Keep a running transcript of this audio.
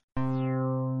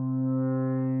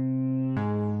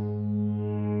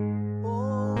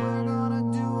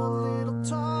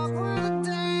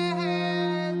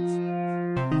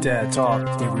Dad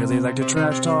talk, they really like to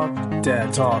trash talk.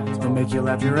 Dad talk, they'll make you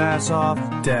laugh your ass off.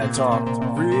 Dad talk,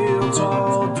 real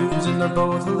tall dudes and they're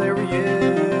both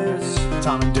hilarious.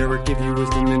 Tom and Derek give you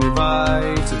wisdom and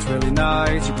advice. It's really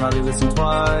nice, you probably listen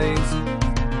twice.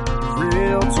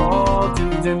 Real tall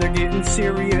dudes and they're getting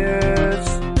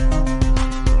serious.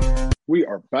 We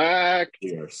are back.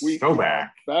 We are so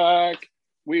back.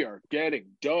 We are getting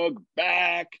Doug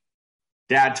back.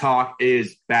 Dad Talk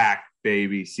is back,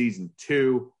 baby. Season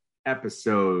 2,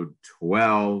 episode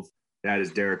 12. That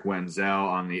is Derek Wenzel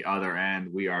on the other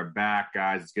end. We are back,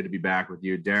 guys. It's good to be back with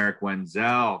you. Derek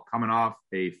Wenzel, coming off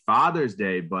a Father's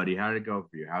Day, buddy. How did it go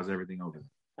for you? How's everything over there?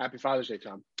 Happy Father's Day,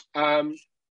 Tom.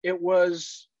 It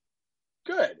was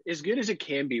good. As good as it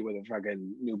can be with a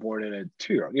fucking newborn and a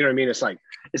 2-year-old. You know what I mean? It's like,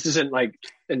 this isn't like,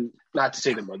 and not to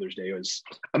say that Mother's Day was,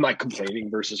 I'm not complaining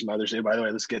versus Mother's Day, by the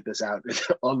way. Let's get this out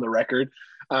on the record,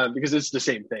 because it's the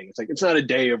same thing. It's like, it's not a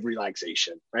day of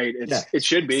relaxation, right? It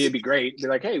should be. It'd be great. Be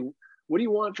like, hey, what do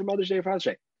you want for Mother's Day or Father's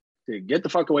Day? To get the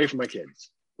fuck away from my kids.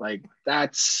 Like,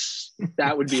 that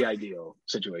would be ideal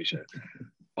situation.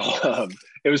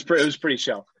 It was pretty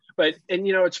chill. But, and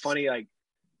you know, it's funny, like,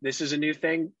 this is a new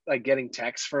thing, like getting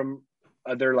texts from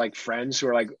other like friends who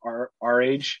are like our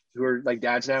age, who are like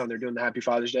dads now, and they're doing the Happy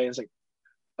Father's Day. And it's like,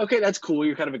 okay, that's cool.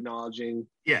 You're kind of acknowledging,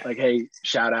 like, hey,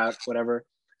 shout out, whatever.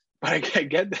 But I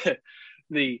get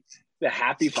the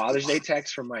Happy Father's Day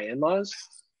text from my in-laws,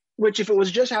 which if it was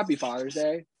just Happy Father's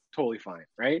Day, totally fine,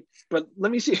 right? But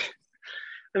let me see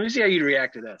how you'd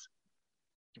react to this.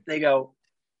 They go,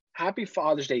 Happy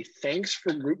Father's Day. Thanks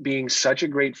for being such a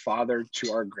great father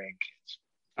to our grandkids.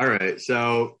 All right,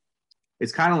 so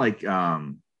it's kind of like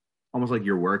almost like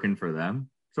you're working for them,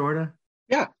 sort of.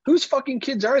 Yeah, whose fucking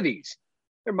kids are these?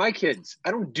 They're my kids.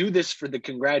 I don't do this for the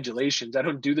congratulations. I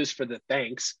don't do this for the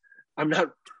thanks. I'm not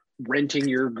renting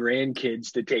your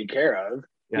grandkids to take care of.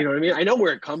 Yeah. You know what I mean? I know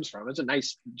where it comes from. It's a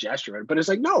nice gesture, but it's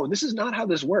like, no, this is not how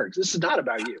this works. This is not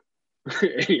about you.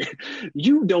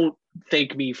 You don't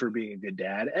thank me for being a good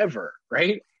dad ever,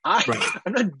 right? I'm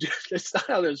not. That's not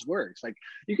how this works. Like,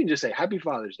 you can just say Happy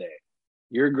Father's Day.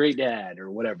 You're a great dad, or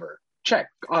whatever. Check.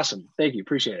 Awesome. Thank you.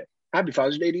 Appreciate it. Happy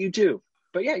Father's Day to you too.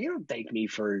 But yeah, you don't thank me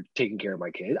for taking care of my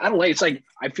kid. I don't like. It's like,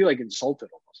 I feel like insulted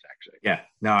almost. Actually. Yeah.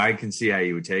 No, I can see how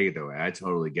you would take it that way. I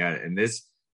totally get it. And this,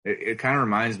 it kind of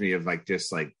reminds me of like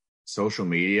just like social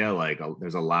media. Like,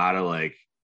 there's a lot of like,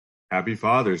 Happy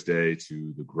Father's Day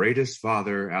to the greatest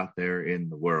father out there in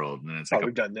the world. And then it's like,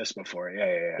 we've done this before.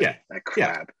 Yeah. That crap.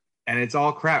 Yeah. And it's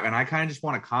all crap. And I kind of just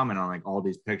want to comment on like all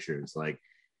these pictures. Like,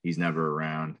 he's never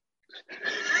around.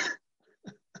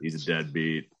 He's a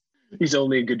deadbeat. He's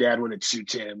only a good dad when it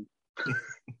suits him.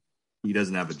 He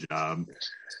doesn't have a job.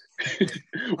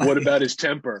 What about his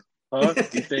temper? Huh?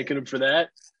 You thanking him for that?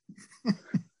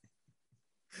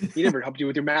 He never helped you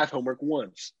with your math homework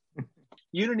once.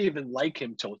 You didn't even like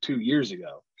him till 2 years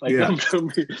ago. Like,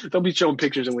 they'll be showing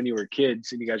pictures of when you were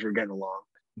kids and you guys were getting along.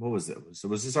 What was it? So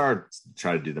was this our,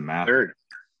 try to do the math? Third.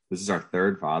 This is our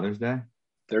third Father's Day?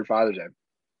 Third Father's Day.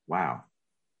 Wow.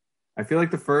 I feel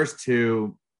like the first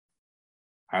two,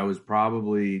 I was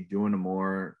probably doing a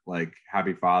more like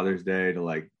Happy Father's Day to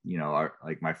like, you know,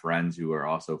 like my friends who are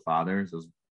also fathers.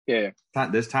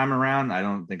 This time around, I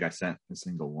don't think I sent a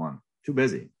single one. Too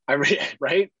busy.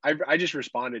 I just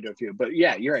responded to a few, but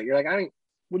yeah, you're right. You're like,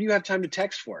 what do you have time to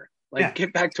text for? Like,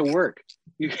 get back to work.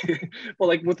 Well,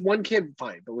 like with one kid,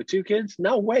 fine, but with 2 kids,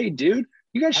 no way, dude.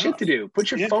 You got shit to do.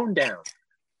 Put your phone down.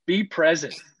 Be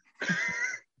present.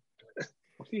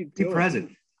 What are you doing? Be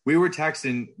present. We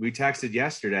texted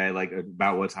yesterday, like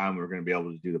about what time we were going to be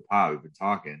able to do the pod. We've been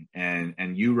talking,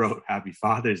 and you wrote Happy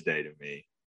Father's Day to me.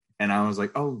 And I was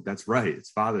like, oh, that's right.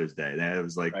 It's Father's Day. And I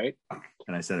was like, right.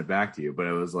 And I sent it back to you. But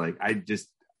it was like, I just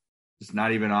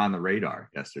not even on the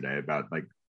radar yesterday about like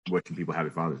wishing people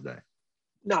Happy Father's Day.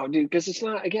 No, dude, because it's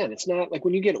not like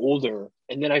when you get older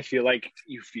and then I feel like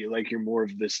you're more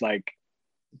of this like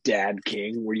dad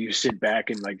king where you sit back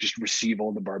and like just receive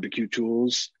all the barbecue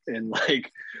tools and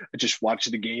like just watch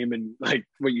the game and like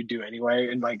what you do anyway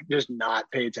and like just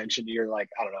not pay attention to your like,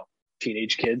 I don't know,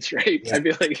 teenage kids, right? Yeah. I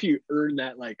feel like if you earn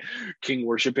that like king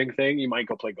worshiping thing, you might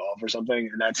go play golf or something,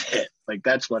 and that's it. Like,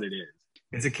 that's what it is.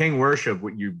 It's a king worship.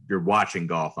 You're watching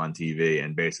golf on TV,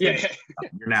 and basically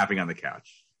you're napping on the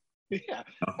couch. Yeah,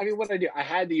 I mean, what I do, I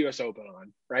had the U.S. Open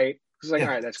on, right? It's like, all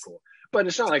right, that's cool, but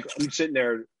it's not like I'm sitting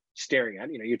there staring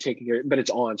at. You know, you're taking your, but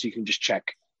it's on, so you can just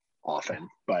check often.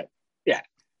 But yeah,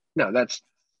 no,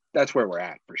 that's where we're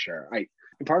at for sure.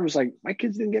 And part of it's like, my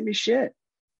kids didn't get me shit.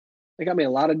 They got me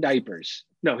a lot of diapers.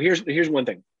 No, here's one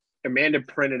thing. Amanda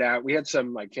printed out. We had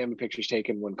some like family pictures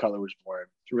taken when Cutler was born.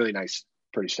 It's really nice,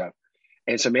 pretty stuff.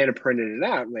 And so Amanda printed it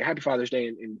out, like Happy Father's Day,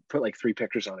 and put like 3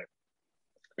 pictures on it.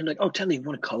 And like, oh, tell me, you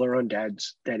want to color on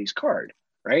daddy's card,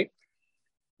 right?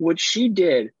 What she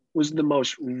did was the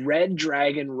most Red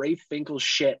Dragon Ray Finkel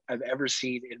shit I've ever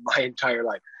seen in my entire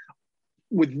life.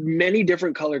 With many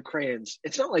different colored crayons.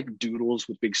 It's not like doodles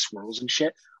with big swirls and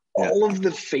shit. All of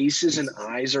the faces and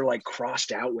eyes are like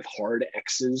crossed out with hard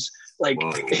X's. Like,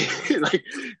 like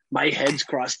my head's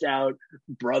crossed out.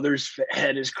 Brother's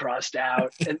head is crossed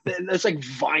out. And there's like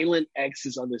violent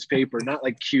X's on this paper, not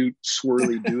like cute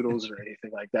swirly doodles or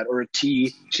anything like that. Or a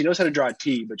T. She knows how to draw a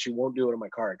T, but she won't do it on my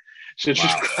card. So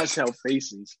just cross out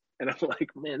faces. And I'm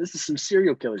like, man, this is some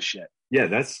serial killer shit. Yeah,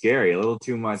 that's scary. A little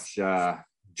too much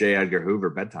J. Edgar Hoover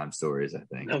bedtime stories, I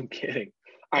think. I'm kidding.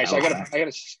 All right, so I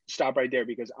gotta stop right there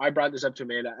because I brought this up to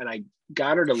Amanda and I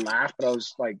got her to laugh, but I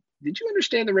was like, "Did you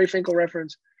understand the Ray Finkel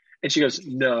reference?" And she goes,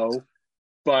 "No,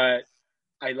 but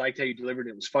I liked how you delivered it.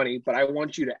 It was funny, but I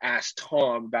want you to ask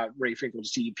Tom about Ray Finkel to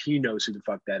see if he knows who the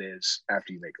fuck that is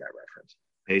after you make that reference."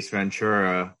 Ace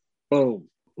Ventura. Boom.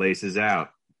 Laces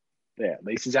out. Yeah,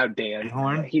 laces out, Dan.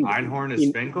 Einhorn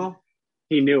is Finkel?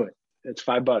 He knew it. It's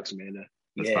 $5, Amanda.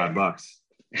 That's $5.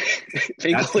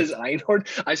 Finkel is Einhorn.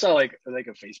 I saw like a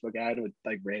Facebook ad with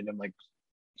like random like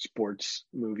sports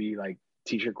movie like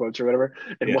t-shirt quotes or whatever,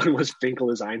 and one was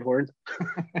Finkel is Einhorn.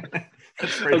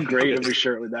 How great of a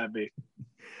shirt would that be?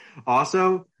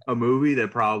 Also, a movie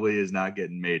that probably is not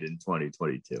getting made in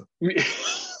 2022.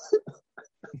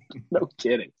 No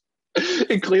kidding.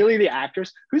 And clearly the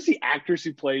actress, who's the actress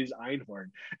who plays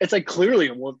Einhorn? It's like clearly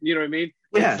a woman, you know what I mean?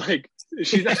 Yeah. It's like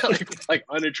she's not like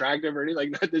unattractive or anything,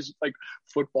 like not this like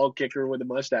football kicker with a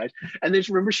mustache. And then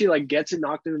remember she like gets it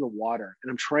knocked into the water. And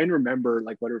I'm trying to remember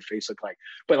like what her face looked like.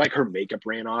 But like her makeup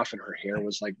ran off and her hair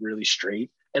was like really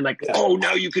straight. And like, oh,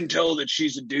 now you can tell that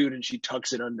she's a dude and she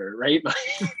tucks it under, right?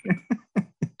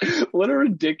 What a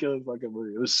ridiculous fucking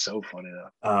movie. It was so funny though.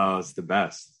 Oh, it's the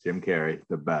best. Jim Carrey,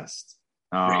 the best.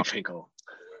 Ray Finkel.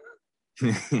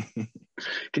 Can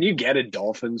you get a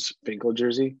Dolphins Finkel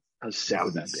jersey? How sick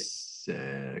would that be?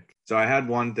 Sick. So I had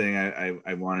one thing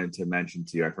I wanted to mention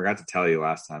to you. I forgot to tell you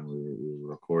last time we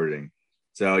were recording.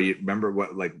 So you remember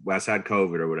what, like Wes had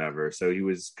COVID or whatever. So he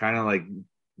was kind of like,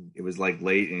 it was like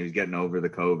late and he was getting over the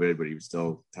COVID, but he was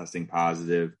still testing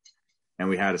positive. And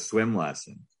we had a swim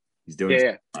lesson. He's doing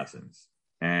swim lessons.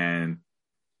 And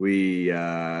we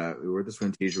were at the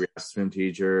swim teacher. We asked the swim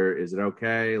teacher, is it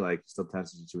okay? Like, still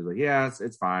testing? She was like, yeah,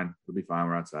 it's fine. It'll be fine.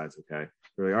 We're outside. It's okay.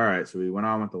 We're like, all right. So we went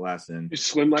on with the lesson.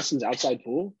 Swim lessons outside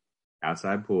pool?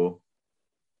 Outside pool.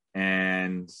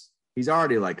 And he's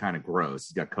already like kind of gross.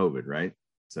 He's got COVID, right?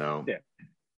 So I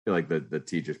feel like the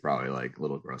teacher's probably like a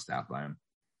little grossed out by him.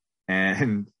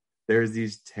 And there's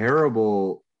these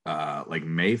terrible like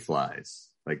mayflies.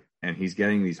 Like, and he's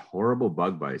getting these horrible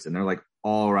bug bites, and they're like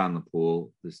all around the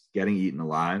pool, just getting eaten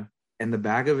alive. And the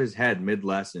back of his head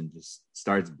mid-lesson just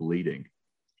starts bleeding.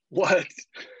 What?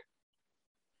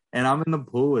 And I'm in the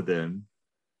pool with him,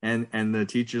 and the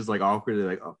teacher's like awkwardly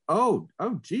like, oh,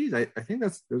 geez, I think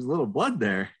there's a little blood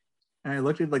there. And I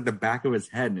looked at like the back of his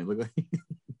head, and it looked like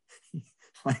he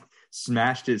like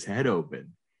smashed his head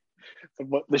open.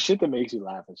 The shit that makes you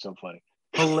laugh is so funny.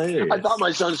 Hilarious. I thought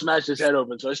my son smashed his head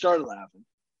open, so I started laughing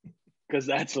because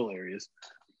that's hilarious.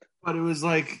 But it was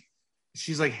like,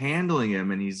 she's like handling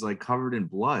him and he's like covered in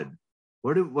blood.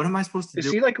 What am I supposed to do?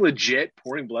 Is he like legit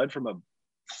pouring blood from a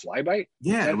fly bite?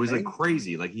 Yeah, it was like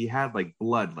crazy. Like he had like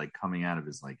blood like coming out of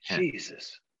his like head.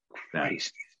 Jesus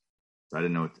Christ. So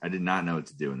I did not know what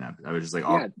to do in that. I was just like,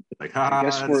 like, I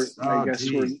guess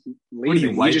we're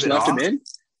leaving. You just left him in?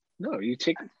 No, you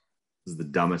take. This is the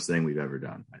dumbest thing we've ever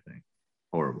done, I think.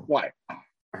 Horrible. Why?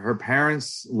 Her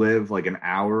parents live like an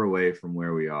hour away from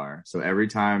where we are. So every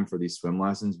time for these swim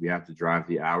lessons, we have to drive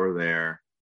the hour there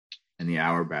and the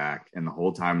hour back, and the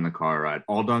whole time in the car ride.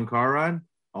 All done car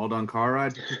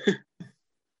ride.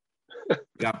 We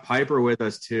got Piper with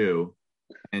us too,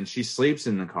 and she sleeps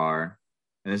in the car.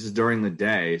 And this is during the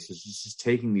day, so she's just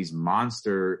taking these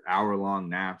monster hour-long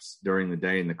naps during the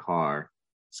day in the car.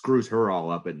 Screws her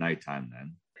all up at nighttime.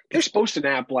 Then they're supposed to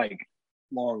nap like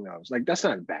long hours. Like that's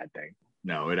not a bad thing.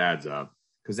 No, it adds up.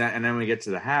 And then we get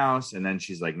to the house, and then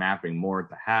she's like napping more at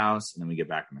the house, and then we get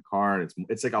back in the car, and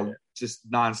it's like just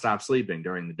nonstop sleeping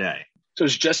during the day. So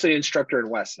it's just the instructor and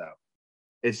Wes, though.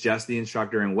 It's just the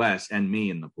instructor and Wes and me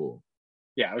in the pool.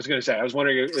 Yeah, I was gonna say. I was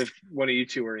wondering if one of you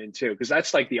two were in too, because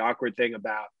that's like the awkward thing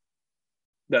about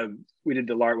we did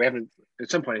the large. We haven't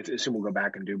at some point. I assume we'll go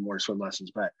back and do more swim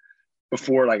lessons, but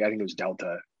before, like I think it was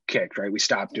Delta kicked, right? We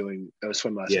stopped doing those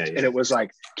swim lessons, and it was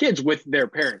like kids with their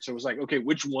parents. So it was like, okay,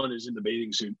 which one is in the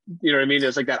bathing suit? You know what I mean?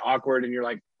 It's like that awkward, and you're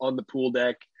like on the pool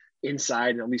deck,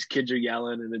 inside and all these kids are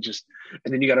yelling and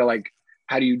then you got to like,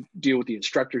 how do you deal with the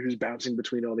instructor who's bouncing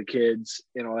between all the kids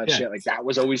and all that shit? Like that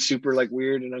was always super like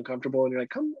weird and uncomfortable. And you're like,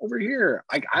 come over here.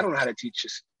 Like, I don't know how to teach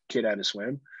this kid how to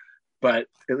swim, but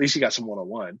at least he got some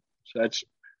one-on-one. So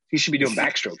he should be doing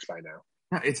backstrokes by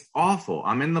now. It's awful.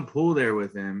 I'm in the pool there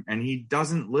with him and he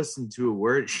doesn't listen to a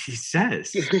word she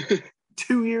says.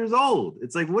 2 years old.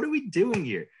 It's like, what are we doing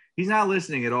here? He's not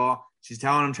listening at all. She's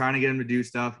telling him, trying to get him to do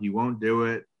stuff. He won't do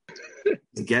it.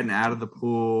 He's getting out of the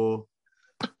pool.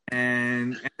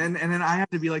 And then I have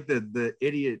to be like the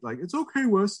idiot, like, it's okay,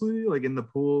 Wesley, like in the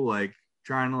pool, like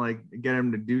trying to like get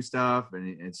him to do stuff.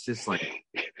 And it's just like,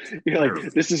 you're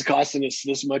like, this is costing us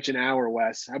this much an hour,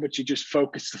 Wes. How about you just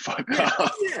focus the fuck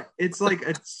off? Yeah. It's like,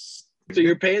 so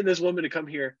you're paying this woman to come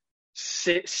here,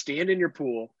 stand in your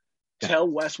pool, tell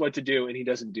Wes what to do, and he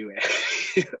doesn't do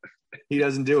it. He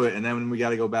doesn't do it. And then when we got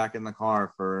to go back in the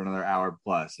car for another hour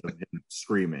plus of him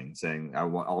screaming, saying, I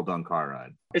want all done car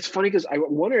ride. It's funny because I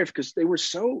wonder if, because they were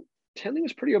Tenley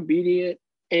was pretty obedient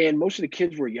and most of the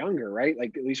kids were younger, right?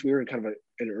 Like at least we were in kind of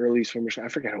an early swimmer. I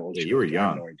forget how old you were.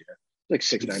 Young. No idea. Like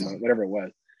 6, 9 months, whatever it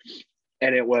was.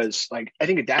 And it was like, I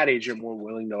think at that age, you're more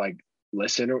willing to like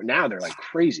listen. Or now they're like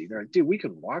crazy. They're like, dude, we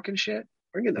can walk and shit.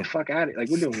 We're getting the fuck out of it. Like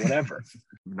we're doing whatever.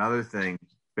 Another thing,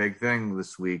 big thing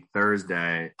this week,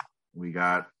 Thursday, we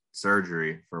got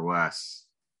surgery for Wes.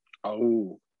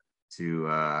 Oh.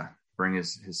 To bring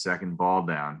his second ball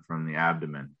down from the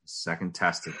abdomen, second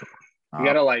testicle. You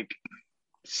gotta like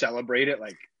celebrate it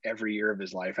like every year of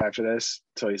his life after this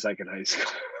until he's like in high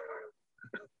school.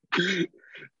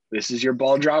 This is your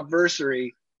ball drop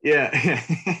versary. Yeah.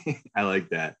 I like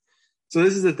that. So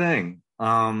this is the thing.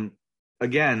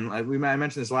 Again, I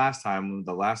mentioned this last time with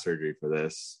the last surgery for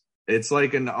this. It's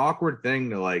like an awkward thing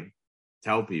to like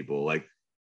tell people, like,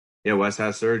 yeah, Wes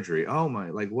has surgery. Oh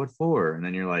my, like what for? And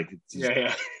then you're like,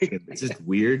 it's just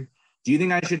weird. Do you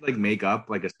think I should like make up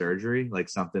like a surgery, like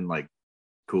something like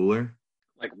cooler?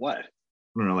 Like what? I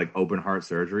don't know, like open heart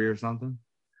surgery or something?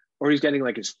 Or he's getting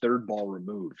like his third ball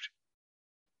removed.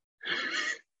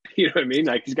 You know what I mean?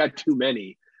 Like he's got too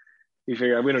many. You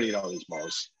figure we don't need all these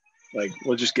balls. Like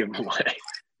we'll just give them away.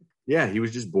 Yeah, he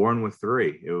was just born with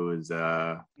 3. It was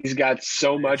he's got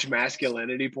so much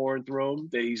masculinity pouring through him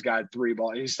that he's got 3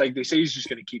 balls. He's like, they say he's just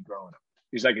gonna keep growing them.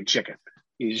 He's like a chicken.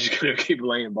 He's just gonna keep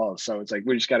laying balls. So it's like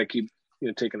we just gotta keep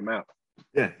taking them out.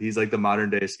 Yeah, he's like the modern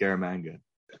day Scaramanga.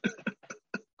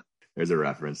 There's a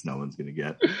reference no one's gonna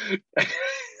get.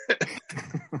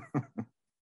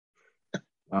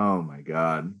 Oh my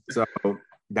god. So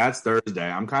that's Thursday.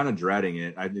 I'm kind of dreading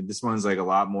it. This one's like a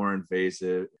lot more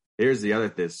invasive. Here's the other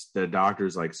thing. The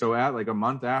doctor's like, so at like a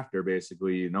month after,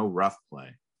 basically, rough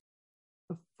play.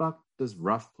 What the fuck does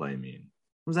rough play mean?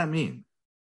 What does that mean?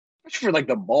 It's for like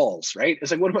the balls, right? It's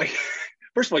like, what am I?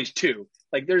 First of all, he's 2.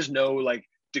 Like, there's no like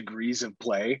degrees of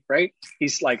play, right?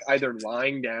 He's like either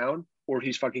lying down or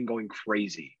he's fucking going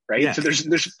crazy, right? Yeah. So there's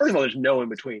first of all, there's no in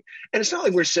between, and it's not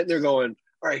like we're sitting there going,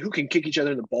 all right, who can kick each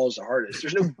other in the balls the hardest?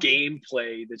 There's no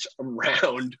gameplay that's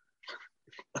around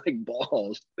like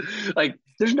balls. Like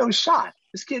there's no shot.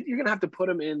 This kid, you're gonna have to put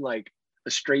him in like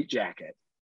a straitjacket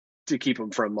to keep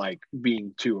him from like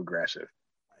being too aggressive.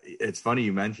 It's funny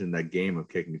you mentioned that game of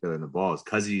kicking each other in the balls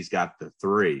because he's got the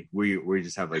 3. We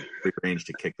just have like free range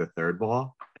to kick the third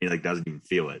ball. He like doesn't even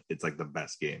feel it. It's like the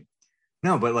best game.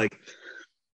 No, but like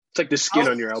it's like the skin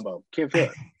on your elbow. Can't feel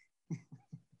it.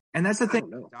 And that's the thing.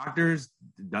 Doctors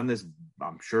done this,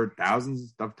 I'm sure,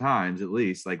 thousands of times at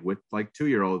least, like with like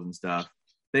 2-year-olds and stuff.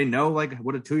 They know like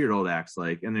what a 2-year-old acts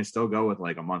like, and they still go with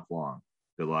like a month long.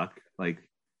 Good luck. Like,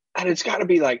 and it's got to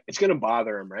be like, it's going to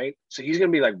bother him, right? So he's going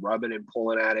to be like rubbing and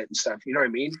pulling at it and stuff. You know what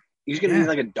I mean? He's going to be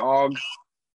like a dog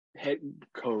head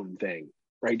comb thing,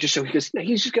 right? Just so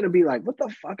he's just going to be like, what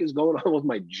the fuck is going on with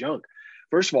my junk?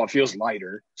 First of all, it feels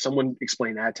lighter. Someone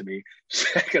explain that to me.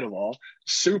 Second of all,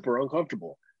 super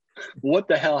uncomfortable. What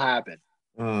the hell happened?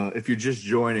 If you're just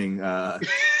joining,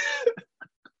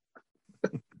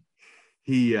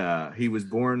 he was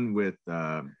born with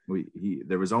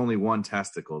there was only one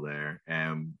testicle there,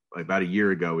 and about a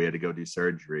year ago we had to go do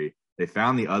surgery. They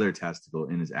found the other testicle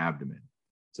in his abdomen.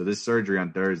 So this surgery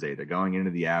on Thursday, they're going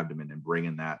into the abdomen and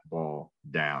bringing that ball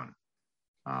down.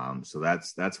 So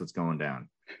that's what's going down.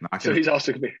 So he's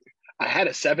also gonna be, I had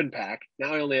a 7-pack,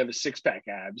 now I only have a 6-pack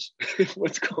abs.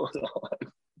 What's going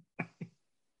on?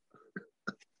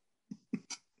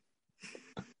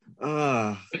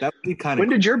 That would be kind of. When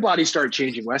did your body start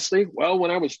changing, Wesley? Well, when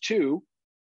I was 2,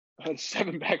 I had a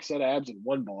 7-pack set of abs and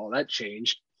 1 ball. That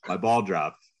changed. My ball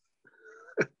dropped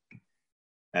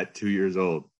at 2 years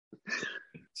old.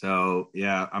 So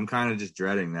yeah, I'm kind of just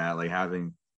dreading that, like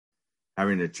having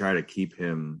having to try to keep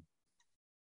him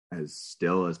as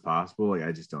still as possible. Like,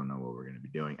 I just don't know what we're going to be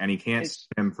doing. And he can't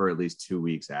swim for at least 2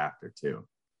 weeks after too.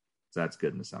 So that's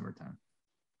good in the summertime.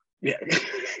 Yeah.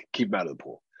 Keep him out of the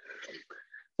pool.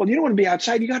 Well, you don't want to be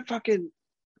outside. You got fucking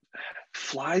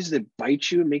flies that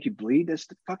bite you and make you bleed. That's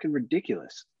fucking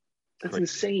ridiculous. That's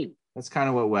insane. That's kind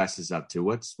of what Wes is up to.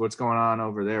 What's going on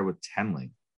over there with Tenley?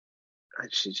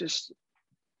 She's just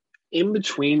in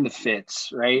between the fits,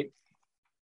 right?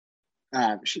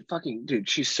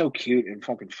 She's so cute and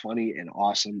fucking funny and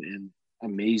awesome and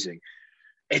amazing.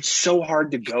 It's so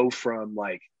hard to go from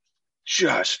like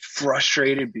just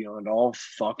frustrated beyond all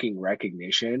fucking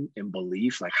recognition and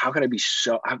belief. Like, how could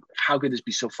this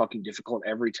be so fucking difficult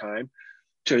every time?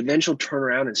 To then she'll turn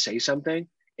around and say something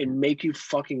and make you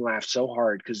fucking laugh so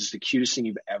hard because it's the cutest thing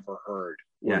you've ever heard.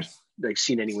 Yes. Like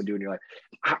seen anyone do in your life.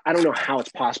 I don't know how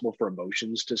it's possible for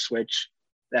emotions to switch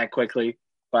that quickly,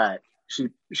 but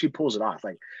she pulls it off.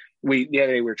 Like the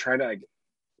other day we were trying to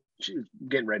she was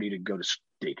getting ready to go to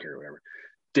daycare or whatever.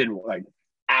 Didn't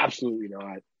absolutely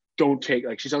not. Don't take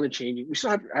she's on the changing. We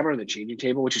still have her on the changing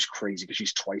table, which is crazy because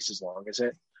she's twice as long as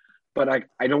it. But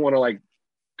I don't want to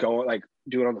go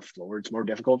do it on the floor. It's more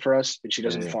difficult for us, and she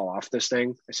doesn't fall off this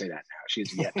thing. I say that now.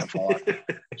 She's yet to fall off.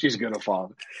 She's gonna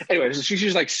fall. Anyway, so she's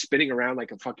just spinning around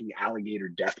like a fucking alligator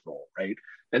death roll, right?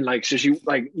 And so she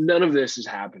none of this is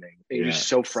happening. And you're just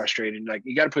so frustrated.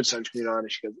 You got to put sunscreen on,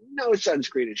 and she goes, "No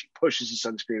sunscreen," and she pushes the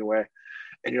sunscreen away.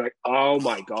 And you're like, "Oh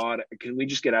my god, can we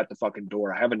just get out the fucking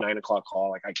door? I have a 9 o'clock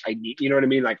call. I need, you know what I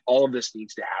mean? All of this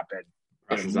needs to happen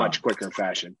in a much quicker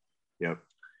fashion." Yep.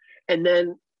 And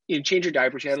then you change her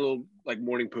diaper. She had a little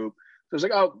morning poop. So I was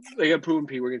like, "Oh, they got poop and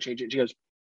pee. We're gonna change it." And she goes,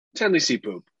 "Tenley see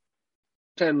poop.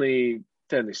 Tenley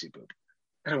see poop."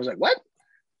 And I was like, "What?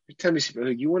 Tenley see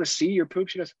poop? You want to see your poop?"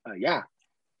 She goes, "Yeah."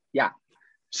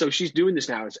 So she's doing this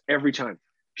now. It's every time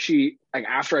she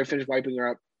after I finish wiping her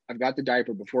up, I've got the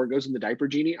diaper. Before it goes in the diaper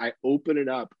genie, I open it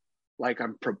up like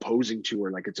I'm proposing to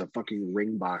her, like it's a fucking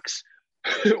ring box.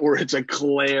 Or it's a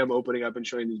clam opening up and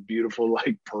showing this beautiful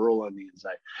pearl on the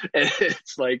inside. And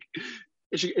it's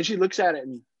and she looks at it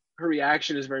and her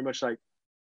reaction is very much like,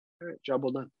 "All right, job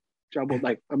well done. Job well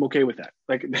done. I'm okay with that."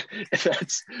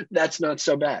 That's not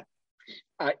so bad.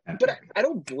 But I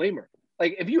don't blame her.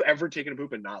 Have you ever taken a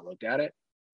poop and not looked at it?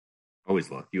 Always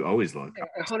look. You always look.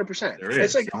 100%. There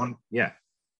is.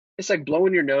 It's like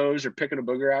blowing your nose or picking a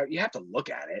booger out. You have to look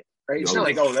at it. Right? It's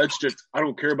not "Oh, that's just, I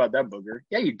don't care about that booger."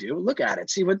 Yeah, you do. Look at it.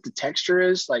 See what the texture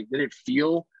is. Did it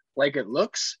feel like it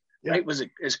looks? Yeah. Right? Was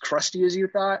it as crusty as you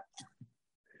thought?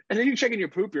 And then you're checking your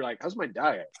poop. You're like, "How's my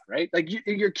diet?" Right?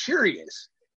 You're curious.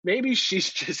 Maybe she's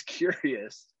just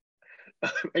curious.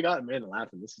 I got Amanda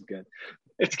laughing. This is good.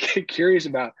 It's curious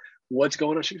about what's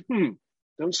going on. She goes,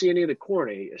 "Don't see any of the corn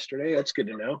I ate yesterday. That's good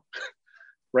to know."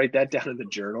 Write that down in the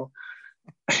journal.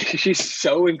 She's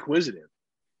so inquisitive.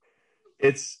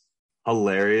 It's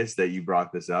hilarious that you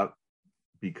brought this up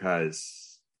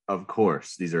because, of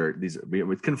course, these are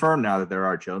it's confirmed now that there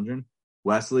are children.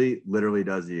 Wesley literally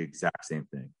does the exact same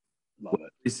thing. Love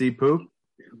it. You see poop,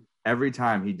 every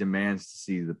time he demands to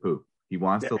see the poop. He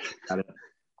wants to look at it.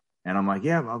 And I'm like,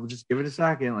 "Yeah, I'll just give it a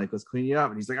second. Let's clean you up."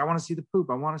 And he's like, "I want to see the poop.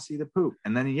 I want to see the poop."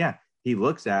 And then he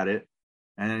looks at it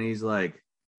and then he's like,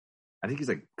 I think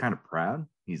he's kind of proud.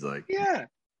 He's like, "Yeah,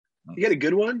 you got a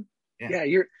good one." Yeah,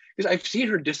 because I've seen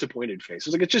her disappointed face.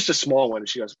 It's it's just a small one. And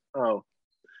she goes, "Oh,"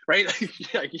 right?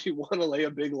 You want to lay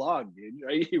a big log, dude,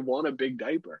 right? You want a big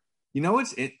diaper. You know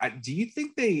what's it? Do you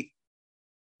think they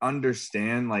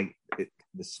understand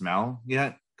the smell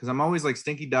yet? Because I'm always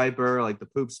stinky diaper, the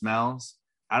poop smells.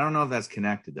 I don't know if that's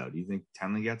connected though. Do you think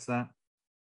Tenley gets that?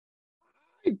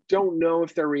 I don't know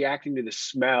if they're reacting to the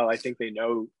smell. I think they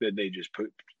know that they just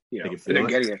pooped. They're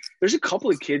getting it. There's a couple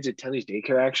of kids at Tenley's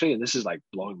daycare actually, and this is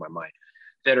blowing my mind,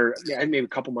 that are maybe a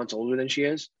couple months older than she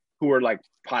is, who are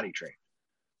potty trained.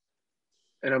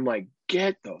 And I'm like,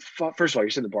 get the fuck. First of all, you're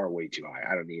setting the bar way too high.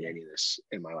 I don't need any of this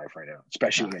in my life right now,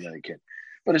 especially with another kid.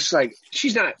 But it's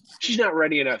she's not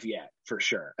ready enough yet, for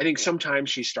sure. I think sometimes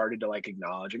she started to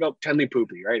acknowledge, "Oh, Tenley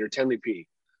poopy," right, or Tenley pee.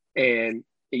 And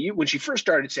when she first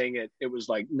started saying it, it was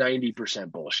 90%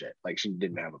 bullshit. She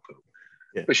didn't have a poop.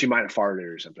 Yeah. But she might have farted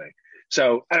or something.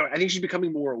 So I think she's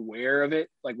becoming more aware of it,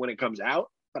 when it comes out.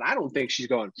 But I don't think she's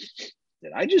going,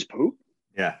 "Did I just poop?"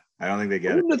 Yeah, I don't think they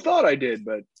get it. I wouldn't have thought I did,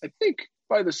 but I think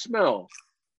by the smell,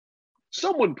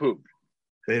 someone pooped.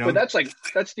 They don't. But that's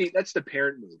the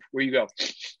parent move where you go,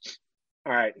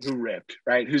 "All right, who ripped?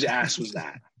 Right? Whose ass was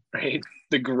that?" Right?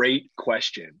 The great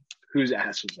question: whose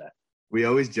ass was that? We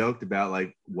always joked about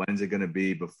when's it going to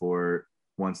be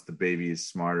once the baby is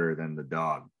smarter than the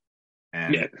dog.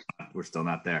 And we're still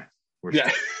not there.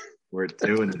 We're at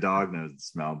 2 and the dog knows the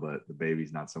smell, but the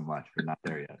baby's not so much. We're not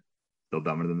there yet. Still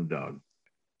dumber than the dog.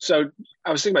 So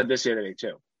I was thinking about this the other day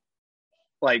too.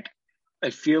 Like, I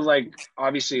feel like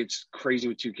obviously it's crazy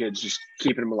with 2 kids, just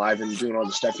keeping them alive and doing all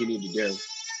the stuff you need to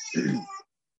do.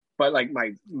 But like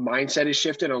my mindset is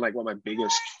shifted on like what my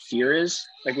biggest fear is.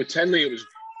 Like with Tenley, it was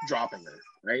dropping her,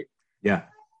 right? Yeah.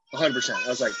 100%. I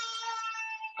was like,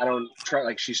 I don't try,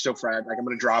 like she's so fragile. Like I'm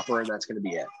going to drop her and that's going to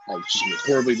be it. Like she's going to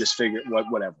be horribly disfigured,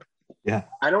 whatever. Yeah.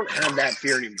 I don't have that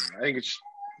fear anymore. I think it's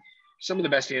some of the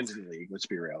best hands in the league. Let's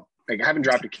be real. Like I haven't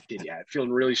dropped a kid yet.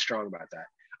 Feeling really strong about that.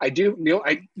 I do.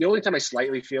 The only time I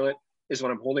slightly feel it is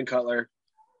when I'm holding Cutler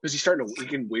because he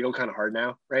can wiggle kind of hard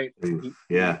now, right?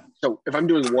 Yeah. So if I'm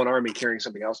doing one arm and carrying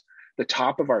something else, the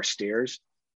top of our staircase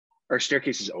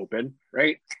is open,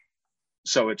 right?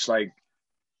 So it's like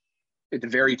at the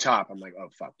very top, I'm like, oh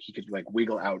fuck, he could like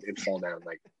wiggle out and fall down,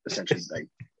 like essentially like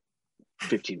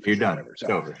 15 feet. You're done. Whatever. So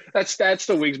it's over. that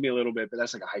still wigs me a little bit, but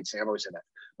that's like a height thing. I've always said that.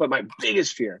 But my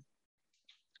biggest fear,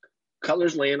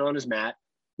 Cutler's laying on his mat,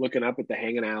 looking up at the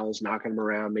hanging owls, knocking them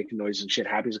around, making noises and shit,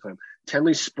 happy as a clam.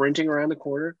 Tenley's sprinting around the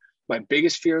corner. My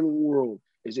biggest fear in the world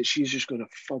is that she's just going to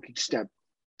fucking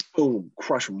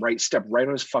crush him, step right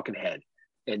on his fucking head,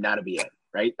 and that'll be it,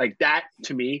 right? Like that,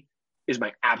 to me, is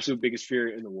my absolute biggest fear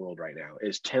in the world right now,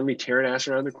 is Tenley tearing ass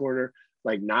around the corner,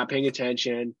 like not paying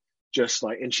attention, just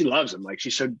like, and she loves him. Like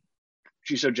she's so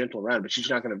gentle around, but she's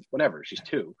not going to, whatever, she's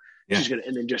 2. Yeah. She's going to,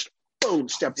 and then just boom,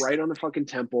 step right on the fucking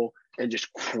temple and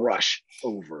just crush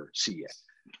over. See ya.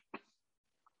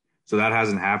 So that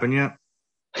hasn't happened yet?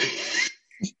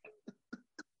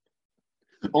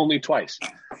 Only twice.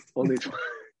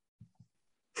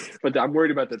 But I'm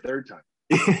worried about the third time.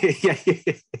 Yeah.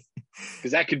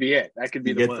 Because that could be it. That could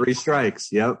be the one. 3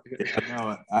 strikes. Yep.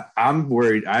 No, I'm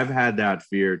worried. I've had that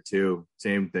fear too.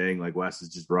 Same thing. Like Wes is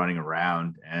just running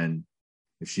around, and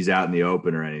if she's out in the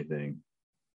open or anything,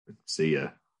 see ya.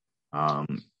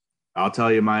 I'll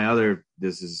tell you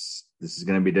this is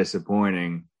going to be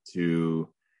disappointing to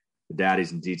the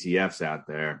daddies and DTFs out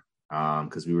there,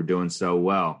 because we were doing so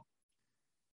well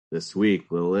this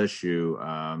week. Little issue.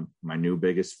 My new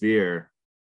biggest fear.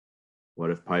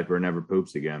 What if Piper never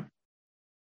poops again?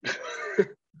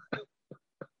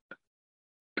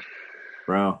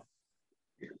 Bro,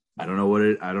 I don't know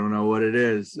what it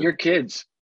is. Your kids.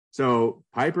 So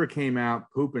Piper came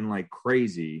out pooping like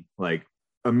crazy, like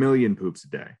 1 million poops a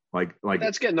day. Like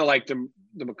that's getting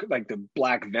the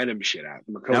black venom shit out.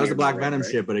 That was the black venom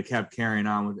shit, but it kept carrying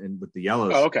on with the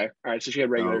yellows. Oh, okay. All right. So she had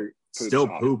regular still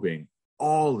pooping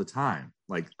all the time,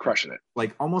 like crushing it.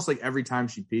 Like almost like every time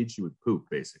she peed, she would poop.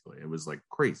 Basically, it was like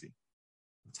crazy,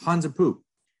 tons of poop.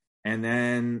 And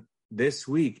then this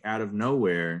week, out of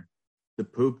nowhere, the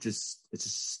poop just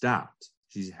stopped.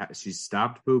 She's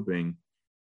stopped pooping.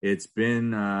 It's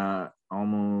been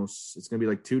it's gonna be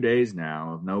like 2 days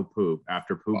now of no poop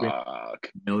after pooping 1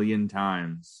 million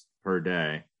times per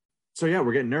day. So yeah,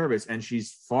 we're getting nervous, and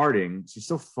she's farting. She's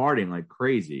still farting like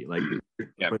crazy, like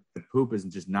but the poop is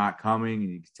just not coming,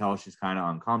 and you can tell she's kind of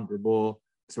uncomfortable.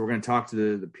 So we're gonna talk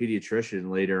to the pediatrician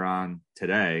later on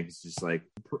today. It's just like,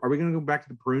 are we gonna go back to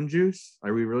the prune juice?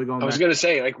 Are we really going? I was gonna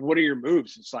say, like, what are your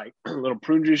moves? It's like little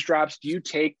prune juice drops. Do you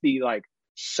take the like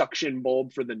suction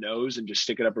bulb for the nose and just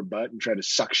stick it up her butt and try to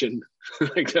suction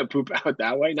like the poop out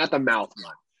that way? Not the mouth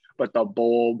one, but the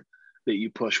bulb that you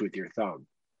push with your thumb.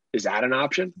 Is that an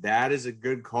option? That is a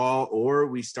good call. Or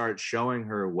we start showing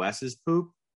her Wes's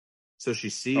poop, so she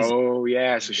sees. Oh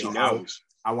yeah, so she knows.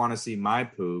 I want to see my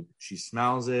poop. She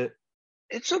smells it.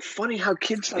 It's so funny how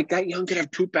kids like that young can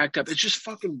have poop backed up. It's just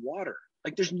fucking water.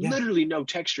 Like there's literally no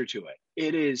texture to it.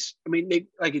 It is. I mean,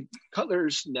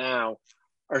 Cutler's now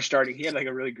are starting. He had like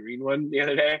a really green one the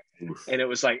other day, and it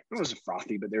was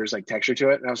frothy, but there was like texture to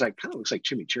it. And I was like, kind of looks like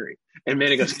chimichurri. And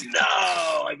Manny goes, no,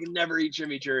 I can never eat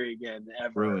chimichurri again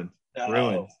ever. Ruined.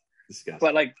 Disgusting.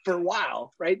 But like for a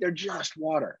while, right? They're just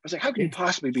water. I was like, how can you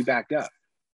possibly be backed up?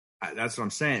 That's what I'm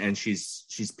saying. And she's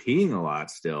peeing a lot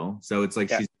still. So it's like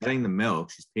she's getting the milk.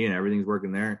 She's peeing. Everything's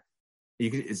working there.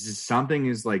 It's just something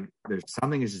is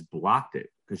just blocked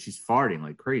it because she's farting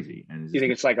like crazy. And you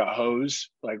think it's like a hose?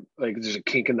 Like there's a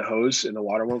kink in the hose and the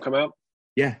water won't come out?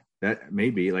 Yeah, that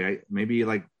maybe you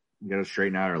got to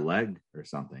straighten out her leg or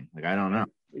something. Like, I don't know.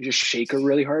 You just shake her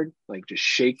really hard. Like just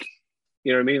shake.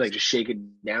 You know what I mean? Like just shake it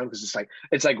down because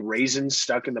it's like raisins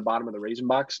stuck in the bottom of the raisin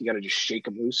box. You got to just shake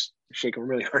them loose, shake them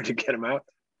really hard to get them out.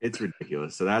 It's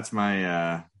ridiculous. So that's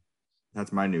my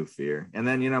new fear. And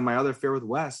then, my other fear with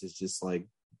Wes is just like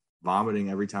vomiting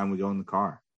every time we go in the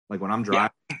car. Like when I'm driving,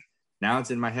 now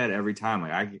it's in my head every time.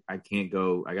 Like I can't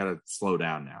go. I got to slow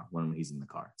down now when he's in the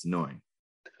car. It's annoying.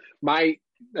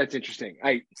 That's interesting.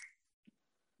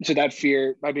 So that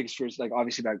fear, my biggest fear is like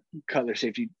obviously about Cutler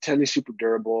safety. Tenley's super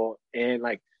durable, and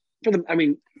like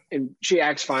and she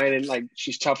acts fine, and like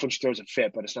she's tough when she throws a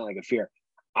fit, but it's not like a fear.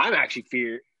 I'm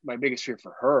actually my biggest fear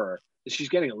for her is she's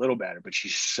getting a little better, but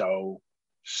she's so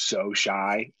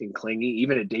shy and clingy.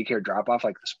 Even at daycare drop off,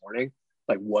 like this morning,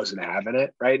 like wasn't having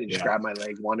it, right? And just grabbed my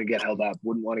leg, wanted to get held up,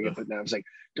 wouldn't want to get put down. I was like,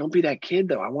 don't be that kid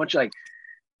though. I want you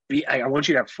I want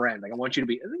you to have friends. Like I want you to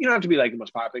be, you don't have to be like the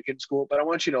most popular kid in school, but I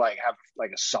want you to like have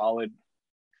like a solid,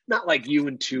 not like you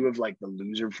and two of like the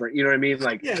loser friend, you know what I mean?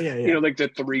 Like, you know, like the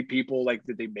three people like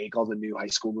that they make all the new high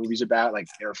school movies about, like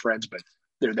they're friends, but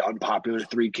they're the unpopular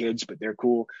three kids, but they're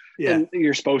cool. Yeah. And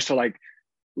you're supposed to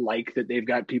like that they've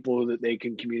got people that they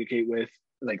can communicate with.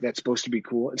 Like that's supposed to be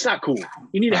cool. It's not cool.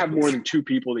 You need to have more than two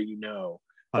people that you know.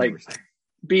 Like 100%.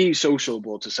 Be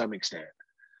sociable to some extent.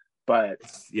 But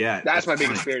yeah, that's my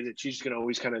biggest fear, that she's going to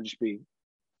always kind of just be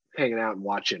hanging out and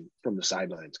watching from the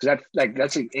sidelines. Because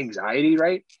that's anxiety,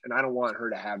 right? And I don't want her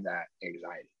to have that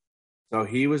anxiety. So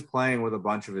he was playing with a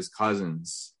bunch of his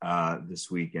cousins this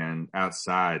weekend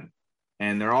outside.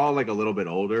 And they're all like a little bit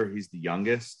older. He's the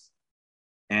youngest.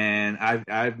 And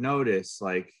I've noticed,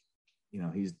 like, you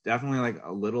know, he's definitely like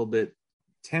a little bit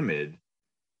timid.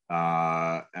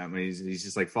 I mean, he's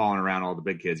just like following around all the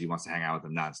big kids. He wants to hang out with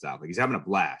them nonstop. Like he's having a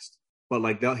blast. But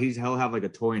like he'll have like a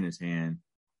toy in his hand,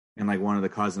 and like one of the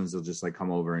cousins will just like come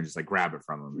over and just like grab it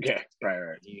from him. Yeah,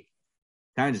 right. He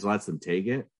kind of just lets them take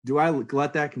it. Do I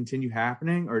let that continue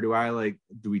happening, or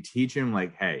do we teach him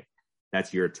like, hey,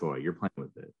 that's your toy, you're playing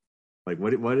with it? Like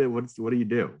what do you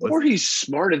do? Or he's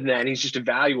smarter than that, and he's just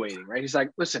evaluating, right? He's like,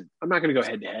 listen, I'm not going to go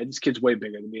head to head. This kid's way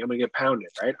bigger than me. I'm going to get pounded,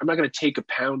 right? I'm not going to take a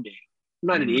pounding. I'm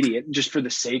not an idiot just for the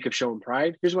sake of showing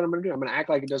pride. Here's what I'm going to do. I'm going to act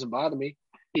like it doesn't bother me.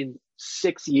 In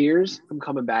 6 years, I'm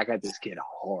coming back at this kid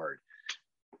hard.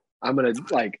 I'm going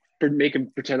to like make him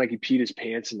pretend like he peed his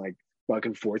pants in like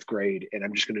fucking 4th grade, and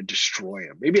I'm just going to destroy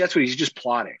him. Maybe that's what he's just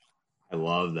plotting. I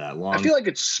love that. I feel like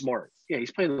it's smart. Yeah,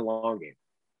 he's playing the long game.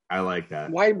 I like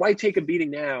that. Why take a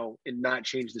beating now and not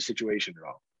change the situation at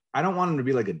all? I don't want him to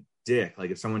be like a dick.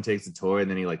 Like if someone takes a toy and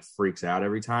then he like freaks out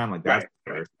every time, like that's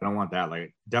right. I don't want that.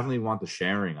 Like definitely want the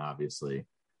sharing, obviously.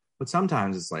 But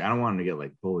sometimes it's like I don't want him to get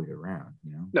like bullied around,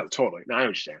 you know? No, totally. No, I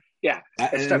understand. Yeah.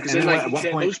 That's tough because like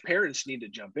those parents need to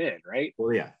jump in, right?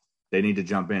 Well, yeah. They need to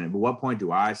jump in. But what point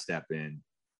do I step in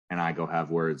and I go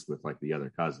have words with like the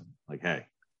other cousin? Like, hey.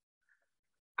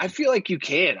 I feel like you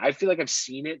can. I feel like I've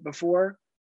seen it before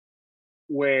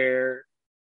where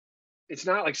it's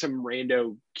not like some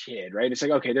rando kid, right? It's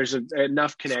like, okay, there's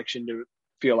enough connection to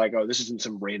feel like, oh, this isn't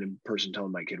some random person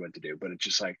telling my kid what to do. But it's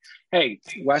just like, hey,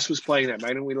 Wes was playing that.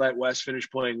 Why don't we let Wes finish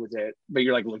playing with it? But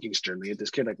you're like looking sternly at this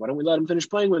kid, like, why don't we let him finish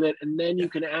playing with it? And then you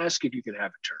can ask if you can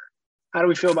have a turn. How do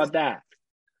we feel about that?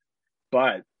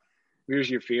 But here's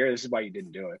your fear. This is why you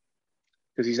didn't do it.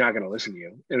 Because he's not going to listen to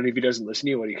you. And if he doesn't listen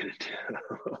to you, what are you going to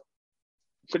do?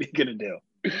 What are you going to do?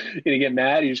 You're going to get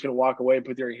mad? You're just going to walk away and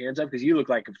put your hands up? Because you look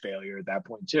like a failure at that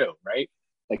point too, right?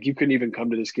 Like you couldn't even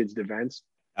come to this kid's defense.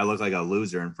 I look like a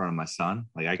loser in front of my son.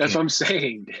 Like that's what I'm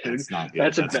saying, dude. That's not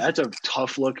good. That's a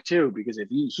tough look too, because if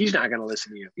he's not going to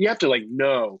listen to you, you have to like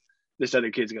know this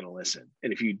other kid's going to listen.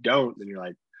 And if you don't, then you're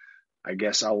like, I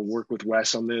guess I'll work with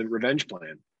Wes on the revenge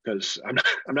plan because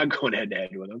I'm not going head to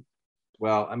head with him.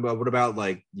 Well, what about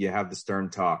like you have the stern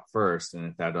talk first, and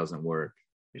if that doesn't work,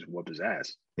 you just whoop his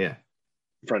ass. Yeah,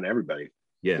 in front of everybody.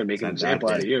 Yeah, to make an example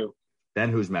out of you. Then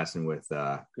who's messing with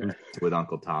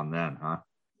Uncle Tom then, huh?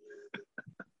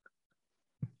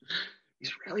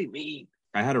 He's really mean.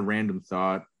 I had a random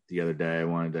thought the other day. I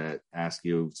wanted to ask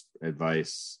you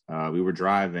advice. We were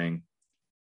driving,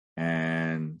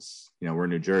 and we're in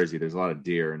New Jersey. There's a lot of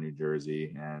deer in New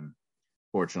Jersey, and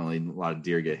fortunately, a lot of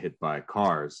deer get hit by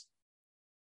cars.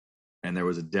 And there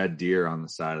was a dead deer on the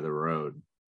side of the road,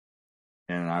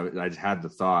 and I just had the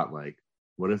thought, like,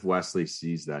 what if Wesley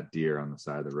sees that deer on the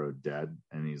side of the road dead,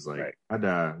 and he's like,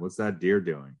 right. What's that deer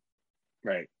doing?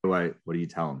 Right. What do you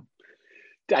tell him?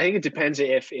 I think it depends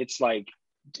if it's like,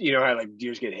 how like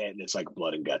deers get hit and it's like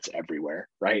blood and guts everywhere,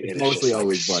 right? It's mostly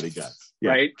always bloody guts,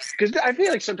 right? Because I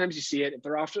feel like sometimes you see it if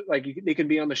they're often like they can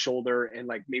be on the shoulder and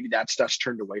like maybe that stuff's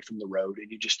turned away from the road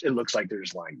and it looks like they're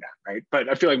just lying down, right? But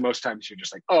I feel like most times you're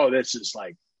just like, oh, this is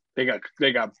like they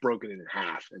got broken in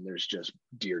half and there's just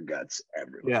deer guts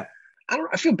everywhere. Yeah,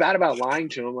 I feel bad about lying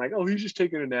to him, like, oh, he's just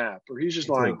taking a nap or he's just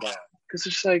lying down. Because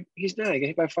it's like, he's not. He got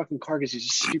hit by a fucking car because he's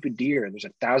a stupid deer. And there's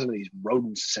 1,000 of these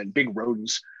rodents and big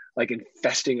rodents, like,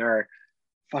 infesting our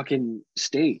fucking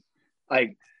state.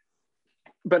 Like,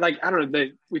 but, like, I don't know.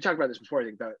 We talked about this before, I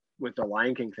think, with the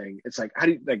Lion King thing. It's like, how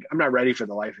do you, like, I'm not ready for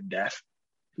the life and death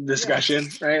discussion,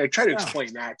 right? Like, try to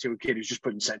explain that to a kid who's just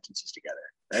putting sentences together.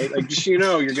 right? Like, just so you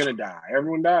know, you're gonna die.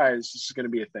 Everyone dies. This is gonna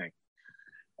be a thing.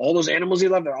 All those animals you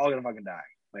love, they're all gonna fucking die.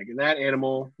 Like, in that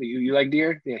animal that you like,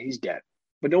 deer, yeah, he's dead.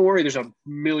 But don't worry, there's a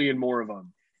million more of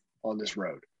them on this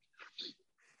road.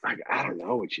 I don't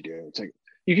know what you do. It's like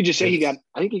you could just say Wes.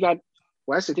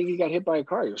 I think he got hit by a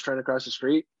car. He was trying to cross the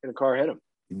street, and a car hit him.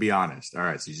 Be honest. All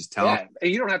right, so you just tell him. And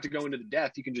you don't have to go into the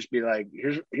death. You can just be like,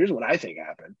 here's what I think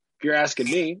happened. If you're asking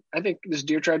me, I think this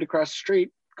deer tried to cross the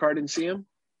street. Car didn't see him.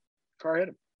 Car hit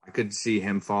him. I could see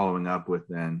him following up with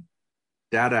then,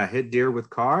 Dad, I hit deer with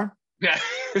car? Yeah.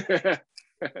 Then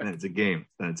it's a game.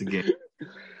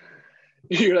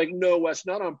 You're like, no, Wes,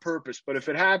 not on purpose. But if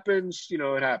it happens,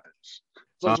 it happens.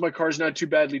 As long as my car's not too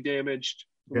badly damaged,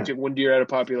 I'm going to take one deer out of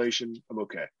population, I'm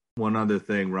okay. One other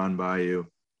thing run by you.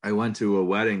 I went to a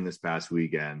wedding this past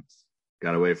weekend.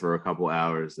 Got away for a couple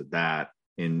hours at that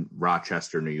in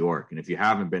Rochester, New York. And if you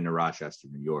haven't been to Rochester,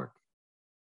 New York,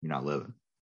 you're not living.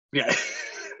 Yeah.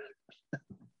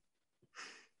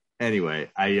 Anyway,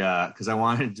 because I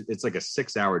wanted, it's like a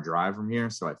 6-hour drive from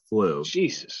here. So I flew.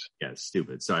 Jesus. Yeah, it's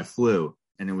stupid. So I flew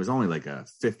and it was only like a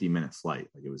 50-minute flight.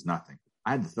 Like it was nothing.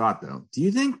 I had the thought though, do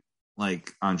you think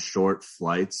like on short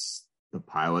flights, the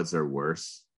pilots are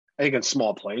worse? I think on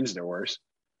small planes, they're worse.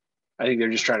 I think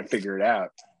they're just trying to figure it out.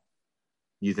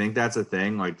 You think that's a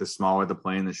thing? Like the smaller the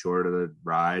plane, the shorter the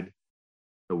ride,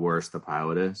 the worse the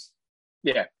pilot is?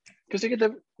 Yeah. Because they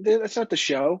get that's not the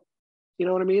show. You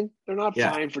know what I mean? They're not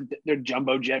flying for their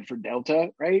jumbo jet for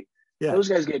Delta, right? Yeah. Those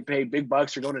guys get paid big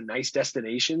bucks. They're going to nice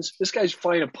destinations. This guy's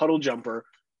flying a puddle jumper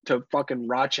to fucking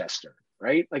Rochester,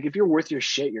 right? Like if you're worth your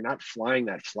shit, you're not flying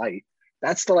that flight.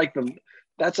 That's like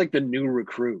the new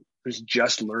recruit who's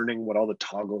just learning what all the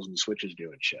toggles and switches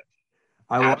do and shit.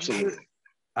 Absolutely.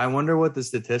 I wonder what the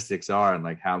statistics are and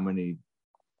like how many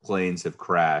planes have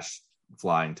crashed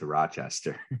flying to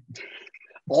Rochester.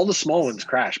 All the small ones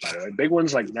crash, by the way. Big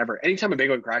ones, like never. Anytime a big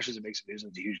one crashes, it makes news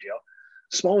and it's a huge deal.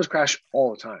 Small ones crash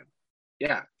all the time.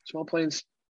 Yeah, small planes,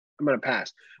 I'm going to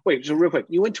pass. Wait, so real quick,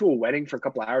 you went to a wedding for a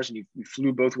couple of hours and you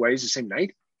flew both ways the same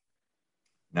night?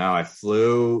 No, I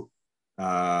flew, this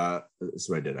is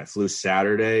what I did. I flew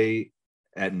Saturday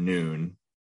at noon.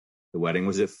 The wedding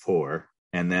was at 4.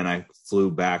 And then I flew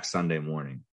back Sunday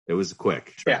morning. It was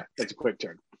quick. Yeah, that's a quick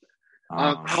turn.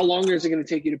 How long is it going to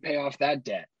take you to pay off that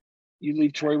debt? You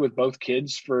leave Troy with both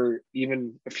kids for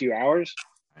even a few hours?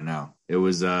 I know. It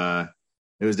was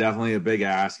definitely a big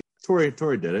ask. Tori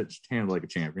did it. She handled like a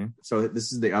champion. So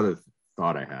this is the other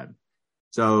thought I had.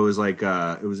 So it was like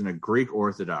it was in a Greek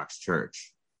Orthodox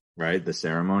church, right? The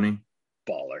ceremony.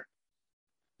 Baller.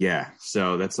 Yeah.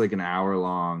 So that's like an hour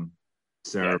long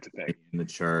ceremony in the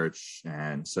church.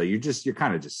 And so you're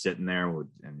kind of just sitting there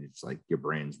and it's like your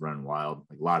brain's running wild,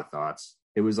 like a lot of thoughts.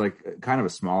 It was like kind of a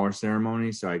smaller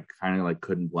ceremony. So I kind of like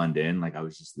couldn't blend in. Like I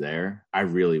was just there.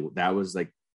 That was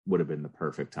like, would have been the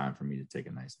perfect time for me to take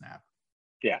a nice nap.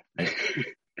 Yeah.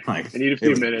 I need a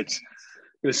few minutes.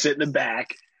 I'm going to sit in the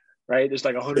back, right? There's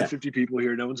like 150 people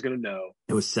here. No one's going to know.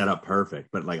 It was set up perfect.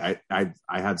 But like I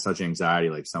had such anxiety,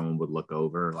 like someone would look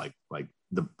over like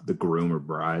the groom or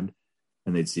bride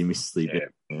and they'd see me sleeping.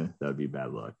 Yeah, that would be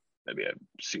bad luck. That'd be a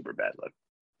super bad luck.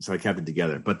 So I kept it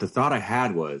together. But the thought I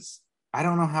had was, I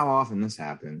don't know how often this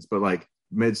happens, but like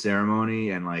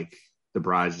mid-ceremony and like the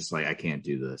bride's just like, I can't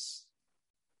do this.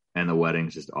 And the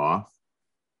wedding's just off.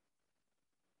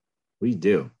 What do you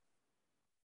do?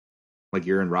 Like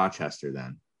you're in Rochester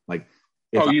then. Like,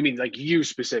 you mean like you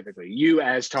specifically, you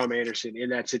as Tom Anderson in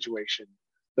that situation,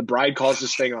 the bride calls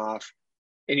this thing off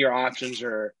and your options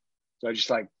are, do I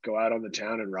just like go out on the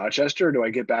town in Rochester or do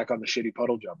I get back on the shitty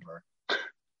puddle jumper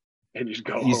and just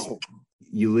go home?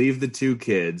 You leave the 2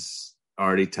 kids,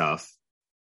 already tough.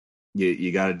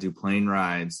 You got to do plane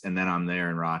rides. And then I'm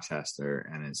there in Rochester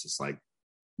and it's just like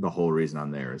the whole reason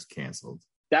I'm there is canceled.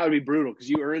 That would be brutal because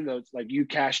you earned those, like you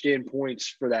cashed in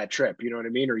points for that trip. You know what I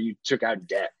mean? Or you took out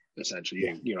debt, essentially.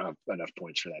 Yeah. You don't have enough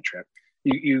points for that trip.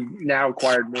 You now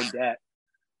acquired more debt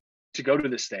to go to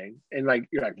this thing. And like,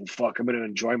 you're like, well, fuck, I'm going to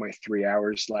enjoy my 3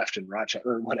 hours left in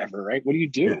Rochester or whatever, right? What do you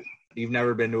do? Yeah. You've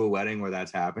never been to a wedding where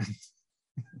that's happened?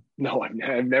 No, I've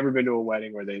never been to a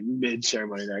wedding where they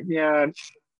mid-ceremony, like, yeah,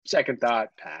 second thought,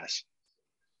 pass.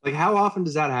 Like, how often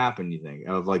does that happen, you think,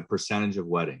 of like percentage of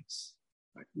weddings?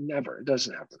 Like, never. It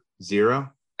doesn't happen.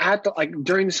 0?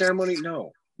 During the ceremony,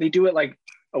 no. They do it like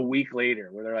a week later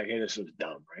where they're like, hey, this was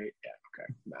dumb, right? Yeah,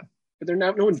 okay. No.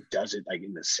 But no one does it like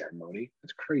in the ceremony.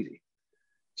 That's crazy.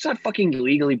 It's not fucking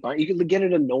legally binding. You can get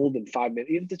it annulled in 5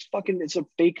 minutes. It's a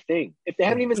fake thing. If they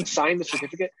haven't even signed the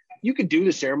certificate, you could do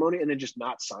the ceremony and then just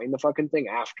not sign the fucking thing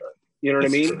after. You know what I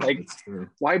mean? True. Like,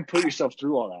 why put yourself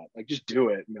through all that? Like, just do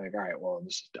it and be like, all right, well,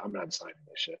 I'm not signing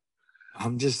this shit.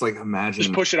 I'm just like imagining.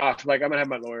 Just push it off. Like, I'm gonna have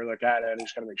my lawyer look at it. I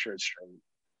just gotta make sure it's straight.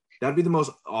 That'd be the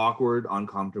most awkward,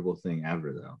 uncomfortable thing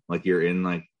ever, though. Like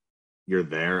you're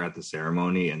there at the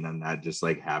ceremony, and then that just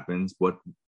like happens. What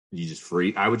you just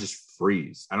freeze? I would just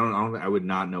freeze. I would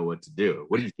not know what to do.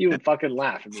 What do you? You would fucking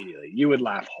laugh immediately. You would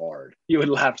laugh hard. You would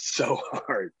laugh so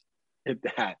hard at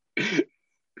that.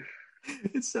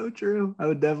 It's so true. I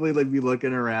would definitely like be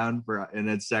looking around and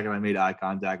the second I made eye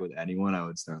contact with anyone, I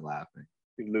would start laughing.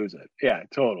 You'd lose it. Yeah,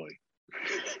 totally.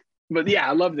 But yeah,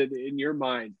 I love that in your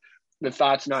mind, the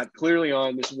thought's not clearly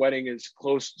on this wedding is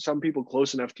close. Some people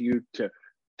close enough to you to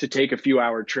take a few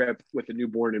hour trip with the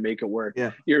newborn and make it work.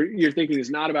 Yeah. You're thinking it's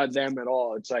not about them at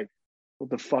all. It's like, what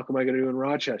the fuck am I going to do in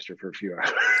Rochester for a few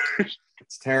hours?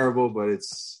 It's terrible, but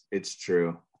it's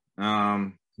true. You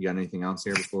got anything else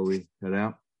here before we head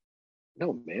out?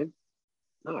 No, man.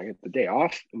 No, I got the day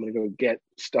off. I'm going to go get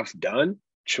stuff done.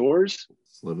 Chores.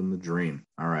 Just living the dream.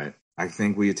 All right. I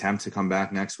think we attempt to come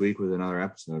back next week with another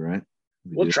episode, right?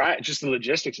 We'll try it. Just the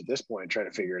logistics at this point, trying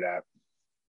to figure it out.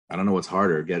 I don't know what's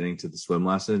harder, getting to the swim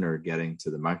lesson or getting to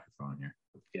the microphone here.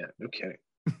 Yeah, okay.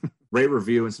 Rate,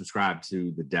 review, and subscribe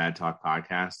to the Dad Talk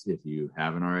podcast if you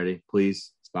haven't already.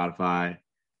 Please, Spotify,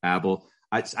 Apple.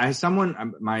 My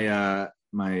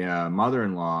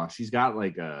mother-in-law, she's got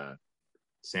like a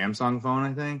Samsung phone,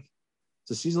 I think.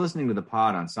 So she's listening to the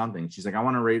pod on something. She's like, I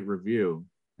want to rate, review,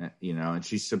 and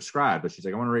she's subscribed, but she's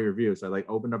like, I want to rate, review. So I like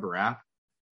opened up her app.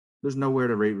 There's nowhere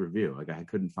to rate, review. Like I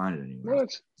couldn't find it anywhere. What?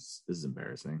 This is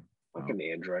embarrassing. Fucking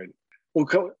Android.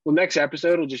 Well, next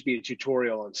episode will just be a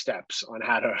tutorial on steps on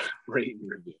how to rate and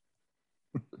review.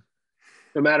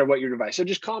 No matter what your device. So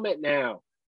just comment now,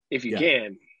 if you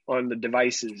can, on the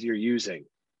devices you're using,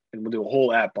 and we'll do a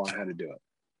whole app on how to do it.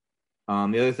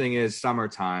 The other thing is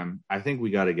summertime. I think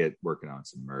we got to get working on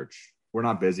some merch. We're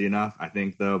not busy enough, I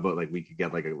think, though. But like we could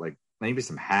get like maybe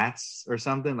some hats or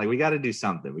something. Like we got to do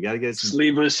something. We got to get some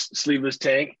sleeveless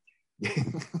tank.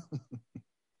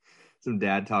 Some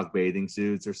Dad Talk bathing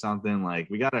suits or something. Like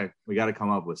we gotta come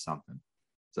up with something.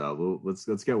 So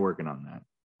let's get working on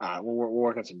that. We'll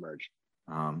work on some merch.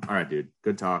 All right, dude.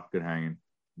 Good talk. Good hanging.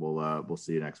 We'll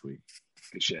see you next week.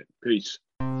 Good shit. Peace.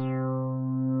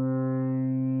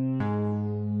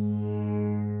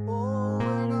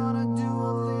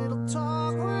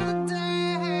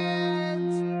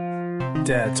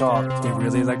 Dad Talk, they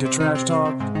really like to trash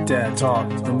talk. Dad Talk,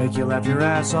 they'll make you laugh your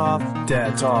ass off.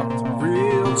 Dad Talk,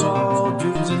 real tall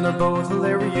dudes and they're both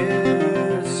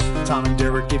hilarious. Tom and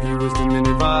Derek give you wisdom and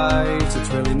advice. It's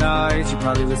really nice, you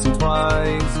probably listen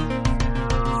twice.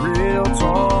 Real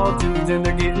tall dudes and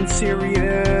they're getting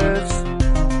serious.